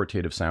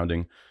authoritative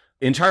sounding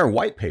entire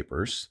white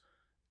papers,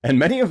 and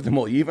many of them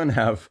will even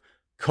have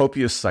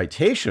copious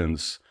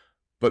citations.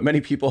 But many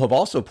people have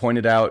also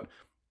pointed out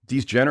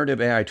these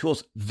generative AI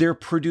tools, they're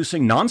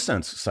producing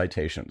nonsense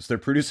citations. They're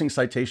producing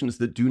citations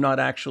that do not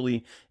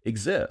actually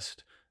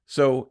exist.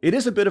 So it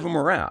is a bit of a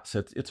morass.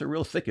 It's a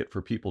real thicket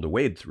for people to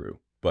wade through.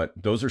 But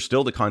those are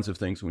still the kinds of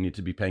things we need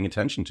to be paying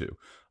attention to.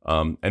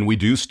 And we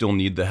do still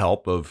need the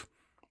help of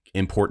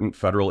important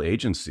federal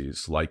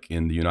agencies, like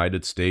in the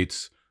United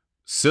States,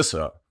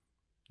 CISA,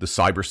 the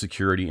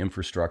Cybersecurity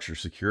Infrastructure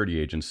Security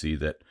Agency,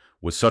 that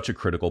was such a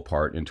critical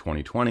part in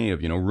 2020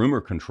 of, rumor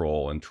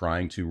control and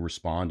trying to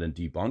respond and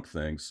debunk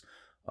things.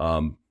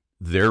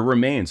 There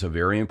remains a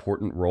very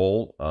important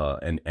role,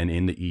 and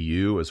in the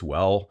EU as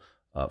well,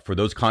 for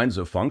those kinds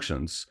of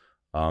functions.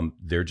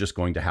 They're just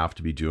going to have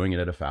to be doing it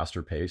at a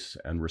faster pace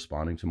and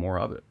responding to more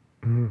of it.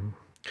 And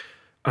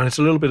it's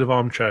a little bit of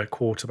armchair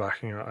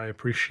quarterbacking, I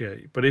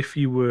appreciate. But if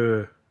you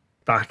were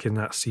back in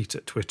that seat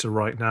at Twitter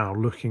right now,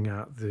 looking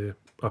at the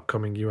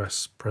upcoming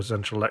US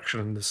presidential election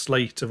and the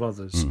slate of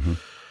others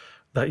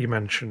that you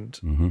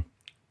mentioned,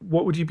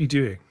 what would you be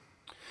doing?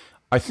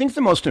 I think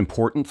the most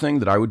important thing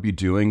that I would be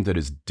doing that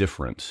is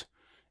different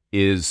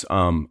is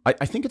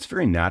I think it's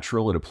very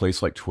natural at a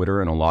place like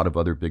Twitter and a lot of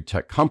other big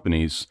tech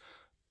companies,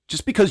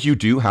 just because you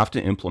do have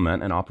to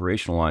implement and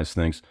operationalize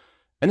things.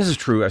 And this is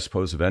true, I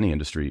suppose, of any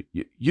industry.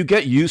 You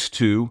get used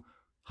to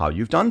how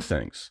you've done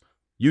things.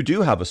 You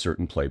do have a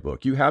certain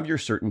playbook. You have your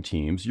certain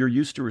teams. You're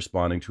used to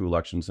responding to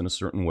elections in a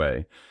certain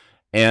way.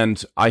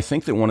 And I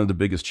think that one of the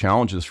biggest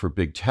challenges for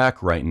big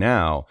tech right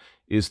now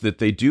is that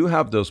they do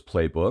have those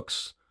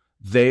playbooks.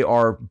 They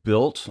are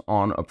built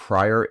on a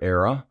prior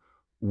era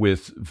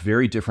with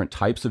very different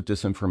types of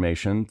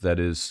disinformation that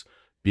is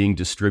being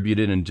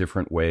distributed in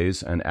different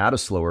ways and at a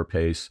slower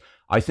pace.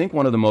 I think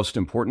one of the most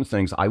important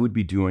things I would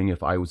be doing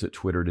if I was at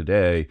Twitter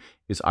today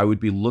is I would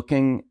be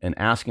looking and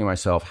asking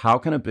myself, how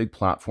can a big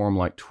platform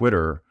like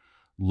Twitter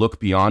look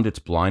beyond its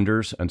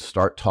blinders and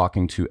start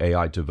talking to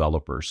AI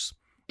developers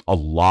a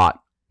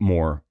lot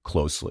more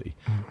closely?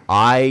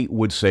 I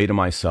would say to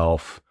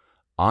myself,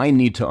 I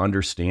need to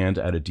understand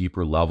at a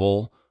deeper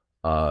level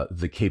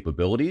the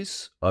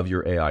capabilities of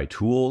your AI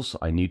tools.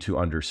 I need to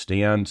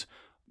understand,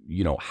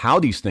 how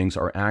these things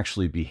are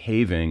actually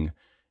behaving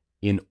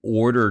in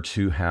order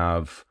to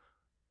have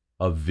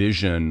a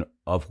vision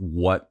of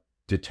what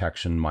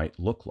detection might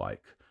look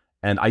like.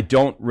 And I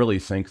don't really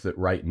think that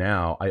right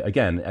now,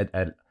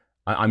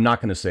 I'm not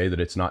going to say that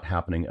it's not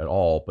happening at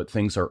all, but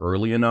things are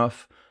early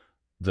enough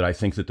that I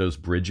think that those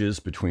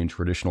bridges between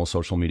traditional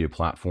social media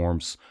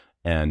platforms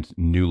and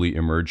newly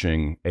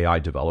emerging AI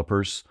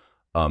developers,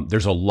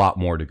 there's a lot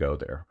more to go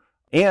there.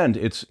 And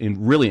it's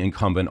really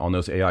incumbent on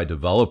those AI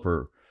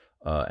developer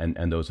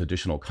and those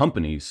additional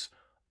companies,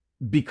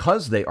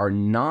 because they are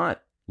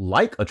not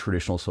like a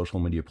traditional social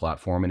media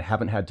platform and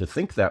haven't had to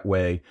think that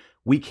way.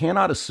 We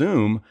cannot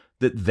assume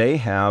that they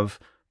have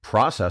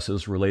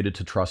processes related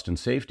to trust and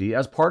safety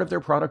as part of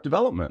their product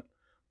development.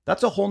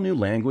 That's a whole new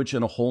language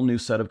and a whole new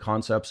set of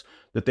concepts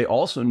that they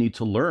also need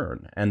to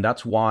learn. And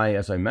that's why,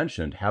 as I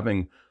mentioned,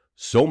 having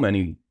so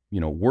many,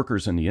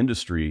 workers in the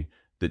industry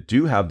that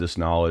do have this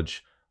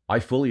knowledge, I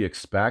fully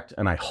expect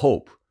and I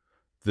hope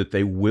that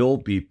they will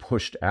be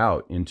pushed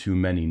out into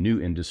many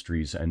new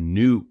industries and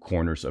new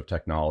corners of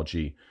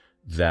technology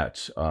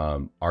that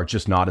are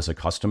just not as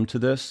accustomed to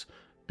this,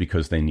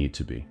 because they need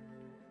to be.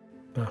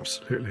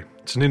 Absolutely.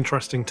 It's an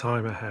interesting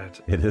time ahead.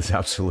 It is,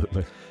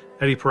 absolutely.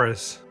 Eddie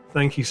Perez,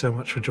 thank you so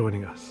much for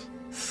joining us.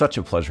 Such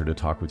a pleasure to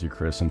talk with you,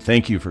 Chris, and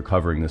thank you for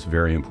covering this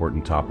very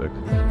important topic.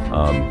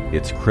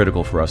 It's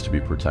critical for us to be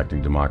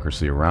protecting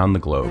democracy around the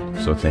globe,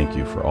 so thank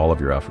you for all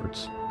of your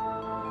efforts.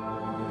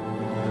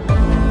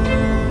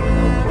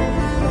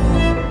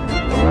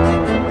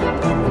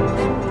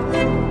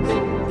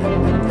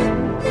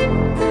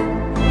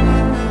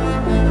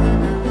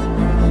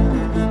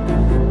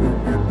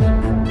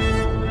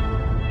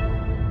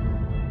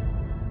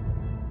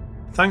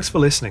 Thanks for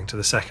listening to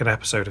the second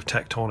episode of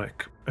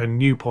Tectonic, a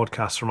new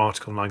podcast from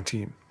Article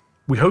 19.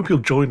 We hope you'll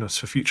join us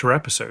for future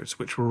episodes,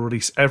 which will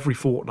release every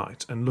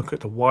fortnight and look at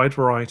the wide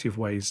variety of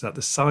ways that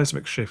the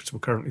seismic shifts we're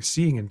currently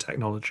seeing in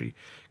technology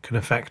can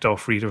affect our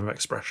freedom of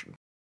expression.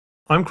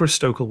 I'm Chris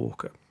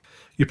Stokel-Walker.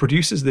 Your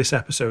producers this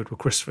episode were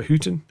Christopher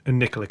Hooton and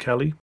Nicola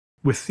Kelly,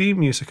 with theme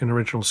music and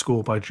original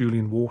score by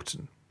Julian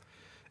Wharton.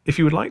 If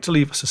you would like to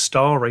leave us a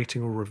star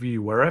rating or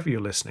review wherever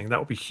you're listening, that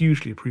would be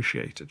hugely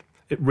appreciated.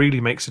 It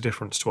really makes a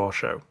difference to our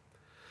show.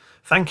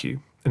 Thank you,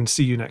 and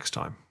see you next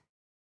time.